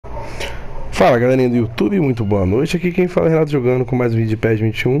Fala galerinha do YouTube, muito boa noite. Aqui quem fala é Renato jogando com mais um vídeo de PES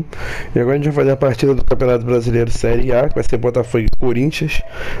 21. E agora a gente vai fazer a partida do Campeonato Brasileiro Série A, que vai ser Botafogo X Corinthians,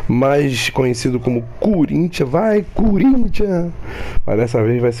 mais conhecido como Corinthians. Vai Corinthians! Mas dessa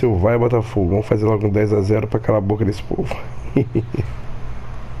vez vai ser o Vai Botafogo. Vamos fazer logo um 10-0 para calar a boca desse povo.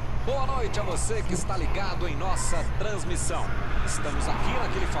 Boa noite a você que está ligado em nossa transmissão. Estamos aqui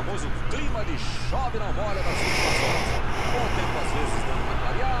naquele famoso clima de chove não molha das últimas horas. Com o tempo às vezes dando uma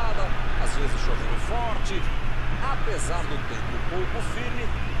clareada, às vezes chovendo forte. Apesar do tempo pouco firme,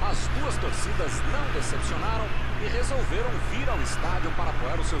 as duas torcidas não decepcionaram e resolveram vir ao estádio para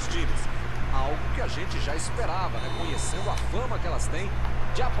apoiar os seus times. Algo que a gente já esperava, né? Conhecendo a fama que elas têm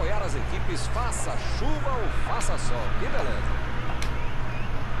de apoiar as equipes faça chuva ou faça sol. Que beleza!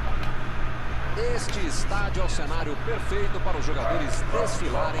 Este estádio é o cenário perfeito para os jogadores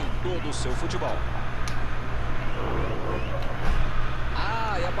desfilarem todo o seu futebol.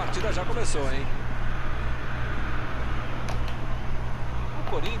 Ah, e a partida já começou, hein? O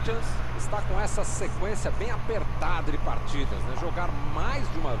Corinthians está com essa sequência bem apertada de partidas, né? Jogar mais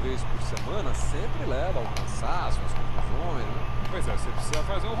de uma vez por semana sempre leva ao cansaço, às confusões, né? Pois é, você precisa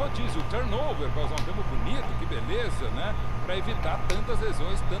fazer um rodízio, turnover, para usar um termo bonito, que beleza, né? Para evitar tantas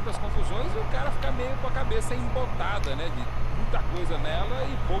lesões, tantas confusões e o cara ficar meio com a cabeça embotada, né? De muita coisa nela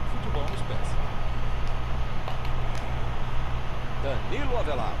e pouco futebol nos pés. Danilo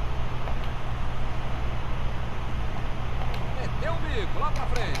Avelar. Meteu o bico lá pra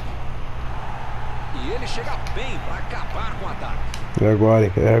frente. E ele chega bem para acabar com o ataque. É agora,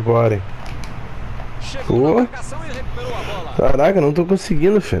 hein? É agora, hein? Chegou na marcação e recuperou a bola. Caraca, não tô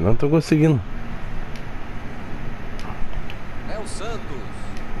conseguindo, filho. Não tô conseguindo. É o Santos.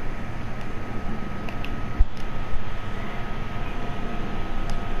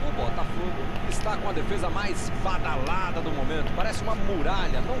 O Botafogo está com a defesa mais badalada do momento. Parece uma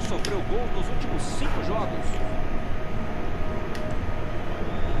muralha. Não sofreu gol nos últimos 5 jogos.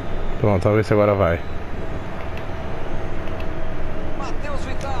 Pronto, talvez se agora vai. Matheus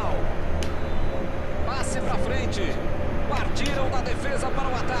Vital. Passe pra frente. Partiram da defesa para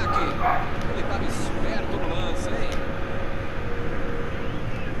o ataque. Ele estava esperto no lance, hein?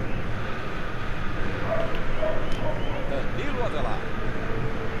 Danilo Avelar.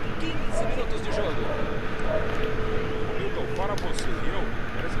 15 minutos de jogo. Milton, fora você e eu,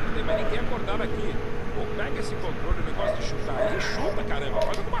 parece que não tem mais ninguém acordado aqui. Pô, pega esse controle, o negócio de chutar aí, chuta, caramba,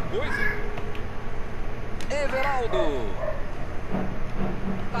 faz alguma coisa. Everaldo.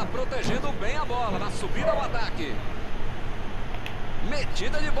 Tá protegendo bem a bola na subida ao ataque.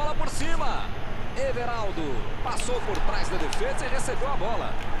 Metida de bola por cima. Everaldo passou por trás da defesa e recebeu a bola.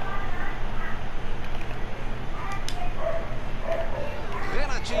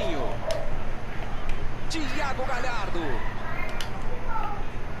 Renatinho. Thiago Galhardo.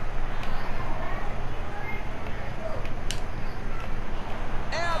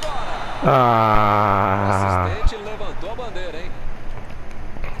 É agora. Ah! O assistente levantou a bandeira, hein?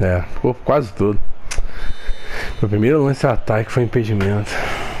 É, ficou quase tudo. O primeiro lance de ataque foi impedimento.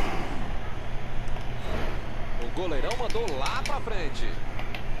 O goleirão mandou lá pra frente.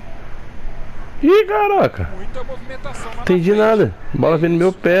 Ih, caraca! Muita movimentação lá na Entendi frente. nada. Bola veio no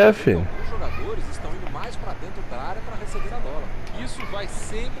meu pé, filho. Os jogadores estão indo mais pra dentro da área para receber a bola. Isso vai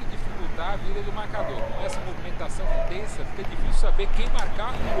sempre dificultar a vida do marcador. Com essa movimentação intensa, fica difícil saber quem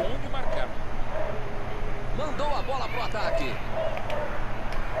marcar e onde marcar. Mandou a bola pro ataque.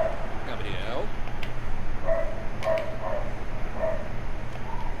 Gabriel.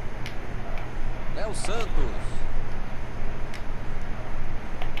 Léo Santos.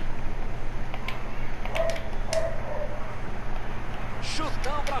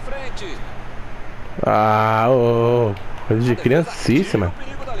 Chutão pra frente. Ah, ô, coisa de criancíssima. Tira o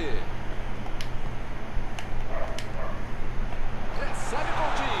perigo dali. Recebe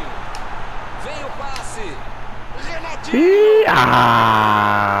Coutinho. Vem o passe. Renatinho. Ih,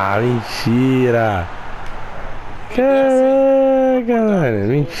 ah, mentira. Caraca, mano,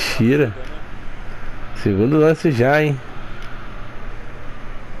 mentira. Segundo lance já, hein.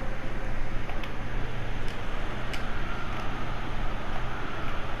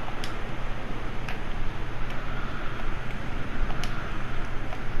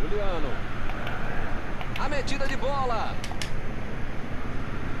 Juliano. A metida de bola.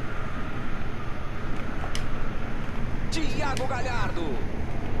 Thiago Galhardo.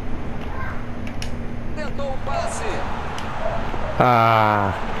 Tentou o passe.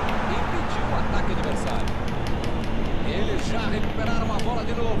 Ah, Impediu o ataque adversário. Eles já recuperaram a bola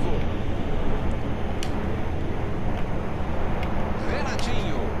de novo.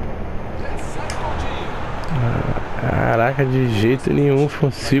 Renatinho. Recebe Coutinho. Caraca, de jeito nenhum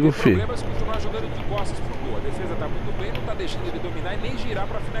consigo, Tem filho. problemas se continuar jogando de costas pro gol. A defesa tá muito bem, não tá deixando ele dominar e nem girar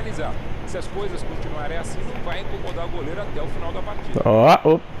para finalizar. Se as coisas continuarem assim, não vai incomodar o goleiro até o final da partida.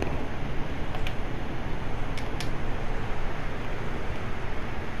 Ó.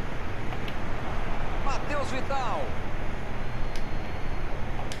 Matheus Vital.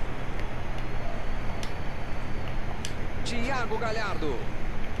 Thiago Galhardo.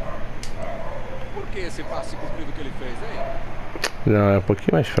 Por que esse passe comprido que ele fez, hein? Não, é um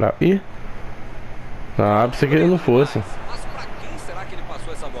pouquinho mais fraco. Ih. Ah, pensei que ele não fosse. Mas pra quem será que ele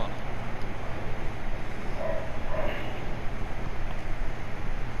passou essa bola?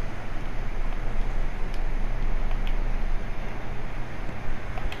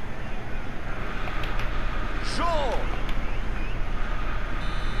 Show!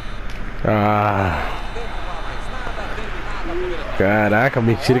 Ah. Tempo para mais nada, terminada a primeira etapa. Caraca,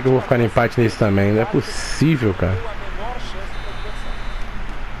 mentira que eu vou ficar no empate nesse também. Não é possível, cara. Deu a menor chance de adversário.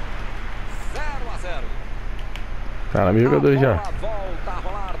 0 a 0. Tá na minha jogador já. A bola volta a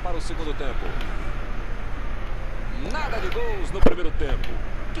rolar para o segundo tempo. Nada de gols no primeiro tempo.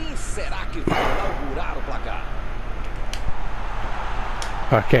 Quem será que vai inaugurar o placar?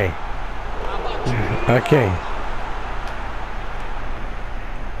 Ok. A batida. Ok.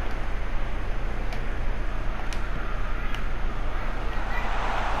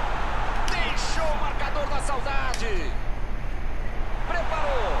 Deixou o marcador da saudade.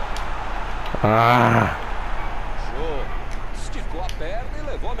 Preparou. Ah. Show. Esticou a perna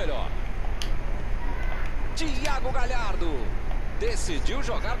e levou a melhor. Thiago Galhardo decidiu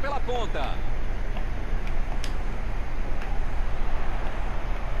jogar pela ponta.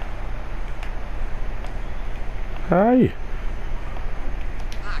 Ai.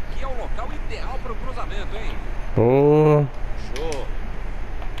 Aqui é o local ideal para o cruzamento, hein? Oh. Show.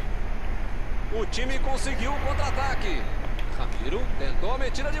 O time conseguiu o contra-ataque. Ramiro tentou a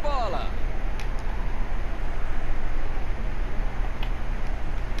metida de bola.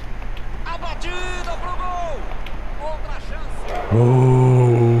 A batida pro gol. Outra chance.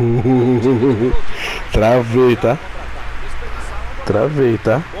 Travei, tá? Contra-ataque. Desperdiçaram a Travei,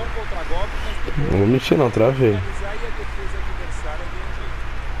 tá? Bom contra-golpe, mas depois Não vou mentir não, travei. finalizar e a defesa adversária deu um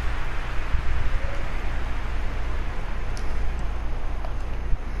jeito.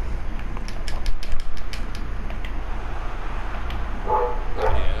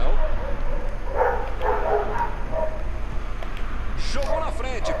 Gabriel. Jogou na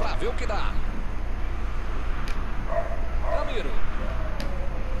frente para ver o que dá. Ramiro.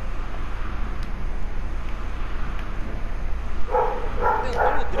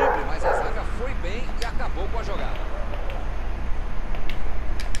 Tentou no drible, mas a zaga foi bem e acabou com a jogada.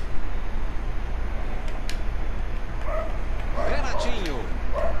 Renatinho.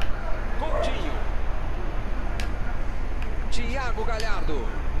 Coutinho. Thiago Galhardo.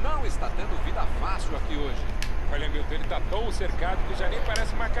 Não está tendo vida fácil aqui hoje. Olha, Milton, ele tá tão cercado que já nem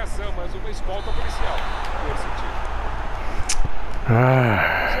parece marcação, mas uma escolta policial. Coercitivo. O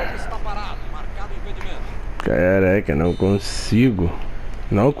Ah. jogo está parado, marcado impedimento. Caraca, não consigo.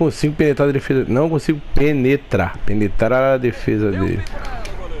 Não consigo penetrar a defesa. Não consigo penetrar. Penetrar a defesa Deu dele. bico nela,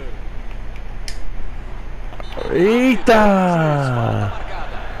 goleiro. Eita! Marcada.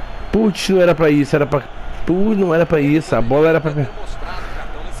 Putz, não era pra isso. Era pra. Putz, não era pra isso. A bola era pra. Ter mostrado o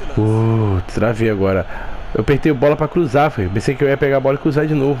cartão nesse lance. Putz, travei agora. Eu apertei a bola pra cruzar, foi. Pensei que eu ia pegar a bola e cruzar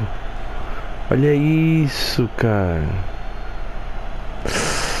de novo. Olha isso, cara.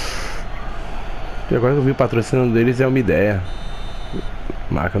 E agora que eu vi o patrocínio deles é uma ideia.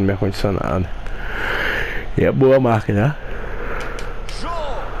 Marca no meu ar-condicionado. E é boa a marca, né? Jô.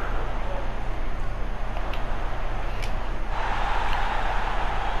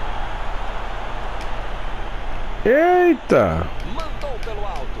 Eita! Mandou pelo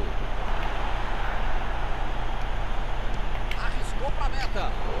alto. Arriscou pra meta.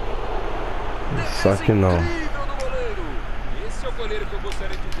 Só que não. Incrível do goleiro. Esse é o goleiro que eu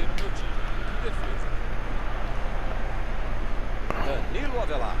gostaria de ter no meu time. Que defesa. Danilo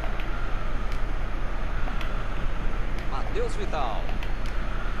Avelar. Matheus Vital.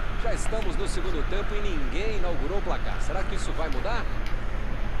 Já estamos no segundo tempo e ninguém inaugurou o placar. Será que isso vai mudar?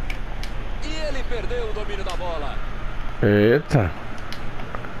 E ele perdeu o domínio da bola. Eita!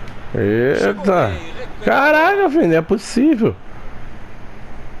 Eita! Caraca, filho, não é possível.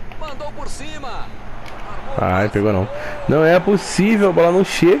 Mandou por cima. Armou o Ai, passe. pegou não. Não é possível, a bola não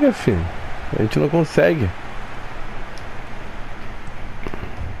chega, filho. A gente não consegue.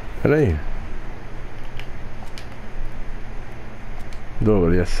 Pera aí.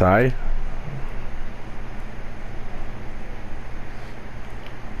 Douglas sai.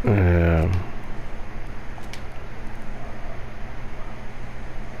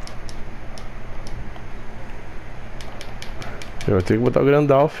 Eu vou ter que botar o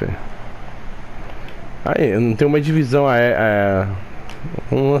Grandalf. Aí, eu não tenho uma divisão aérea,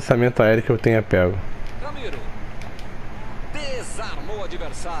 um lançamento aéreo que eu tenha pego. Ramiro desarmou o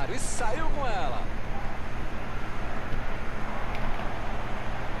adversário e saiu com ela.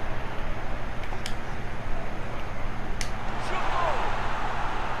 Chutou.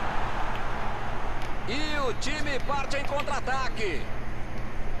 E o time parte em contra-ataque.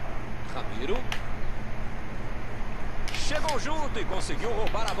 Ramiro chegou junto e conseguiu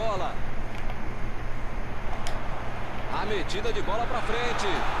roubar a bola. A metida de bola pra frente.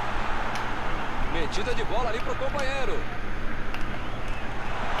 Metida de bola ali pro companheiro.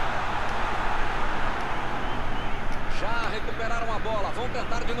 Já recuperaram a bola. Vão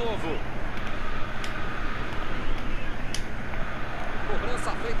tentar de novo.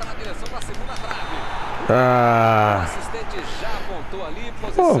 Cobrança feita na direção da segunda trave. O assistente já apontou ali.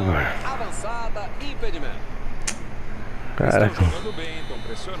 Posição avançada. Impedimento. Estão jogando bem, estão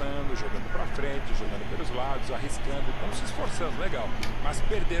pressionando, jogando pra frente, jogando pelos lados, arriscando, estão se esforçando, legal. Mas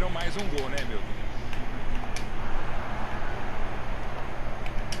perderam mais um gol, né, meu?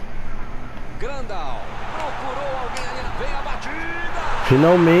 Grandal procurou alguém ali, vem a batida.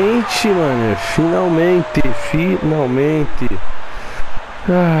 Finalmente, mano, finalmente.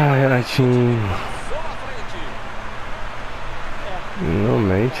 Ah, Renatinho. Passou na frente.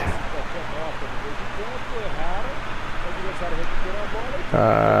 Finalmente.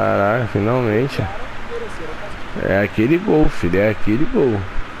 Caraca, finalmente. É aquele gol, filho, é aquele gol.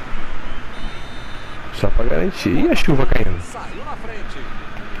 Só pra garantir. E a chuva caindo? Saiu na frente.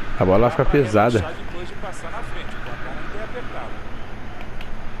 A bola vai ficar pesada. Depois de passar na frente, o placar não tem apertado.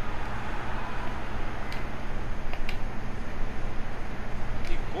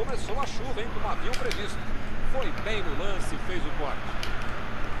 E começou a chuva, hein, como haviam previsto. Foi bem no lance, fez o corte.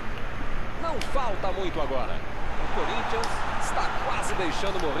 Não falta muito agora. O Corinthians está quase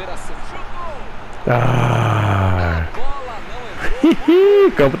deixando morrer a sede. A bola não entrou.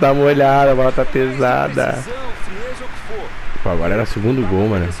 O campo tá molhado, a bola tá pesada. Frieza ou que for. Pô, agora era segundo gol,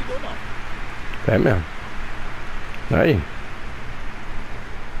 mano. Esse gol não. É mesmo. Aí.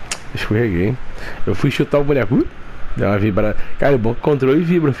 Escorreguei. Eu fui chutar o boneco. Deu uma vibrada. Cara, o bom que controle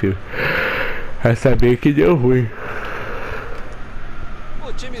vibra, filho. Vai saber que deu ruim.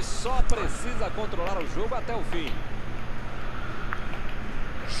 O time só precisa controlar o jogo até o fim.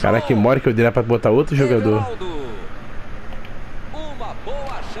 Cara, que mora que eu dei pra botar outro jogador. Everaldo. Uma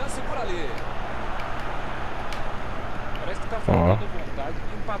boa chance por ali. Parece que tá faltando vontade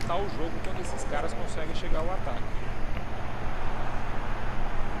de empatar o jogo quando esses caras conseguem chegar ao ataque.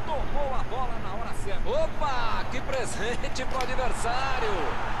 Tomou a bola na hora certa. Opa, que presente pro adversário.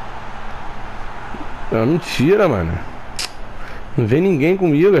 Não tira, mano. Não vem ninguém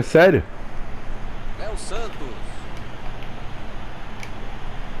comigo, é sério. É o Santos.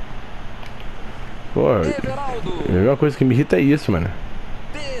 Pô, Everaldo. a melhor coisa que me irrita é isso, mano.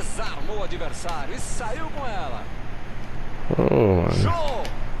 Desarmou o adversário e saiu com ela. Oh, mano. Show.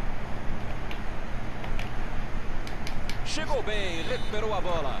 Chegou bem, recuperou a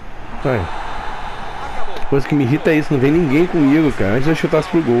bola. Ai. Acabou. Coisa que me irrita é isso, não vem ninguém comigo, cara. Antes eu chutasse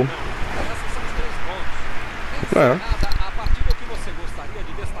pro gol. Esses são os 3 pontos. É. Encerrada a partida que você gostaria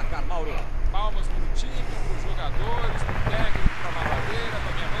de destacar, Mauro. Palmas pro time, pros jogadores, pro técnico, pra mamadeira,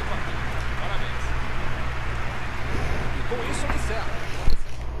 pra minha mãe, pra tudo. Parabéns. E com isso eu encerro.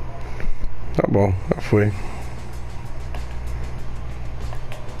 Tá bom, já foi.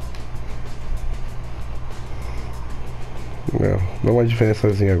 Dá uma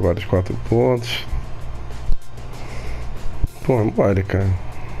diferençazinha agora de 4 pontos. Pô, é mole, cara.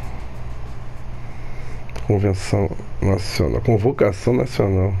 Convenção nacional, convocação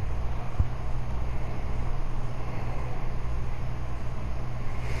nacional.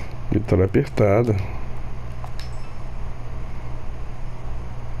 Vitória apertada.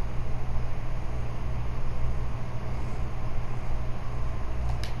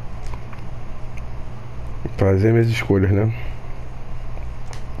 Fazer minhas escolhas, né?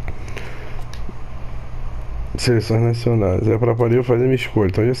 Seleções nacionais. É pra poder eu fazer minha escolha.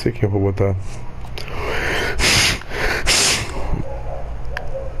 Então eu já sei quem eu vou botar.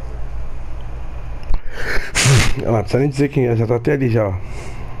 Olha lá, não precisa nem dizer quem é. Já tá até ali já, ó.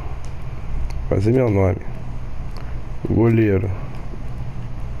 Fazer meu nome. Goleiro.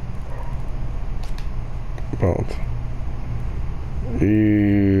 Pronto.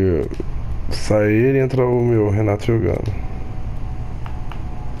 E sair e entra o meu Renato jogando.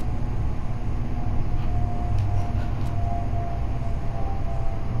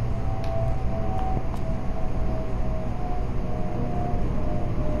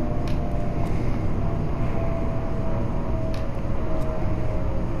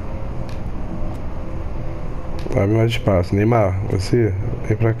 Abre mais espaço. Neymar, você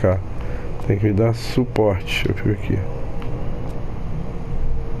vem pra cá. Tem que me dar suporte. Eu fico aqui.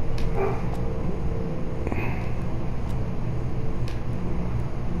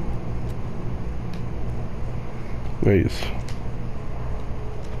 É isso.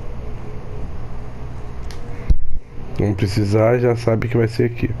 Vamos precisar, já sabe que vai ser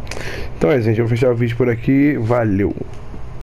aqui. Então é, gente, eu vou fechar o vídeo por aqui. Valeu!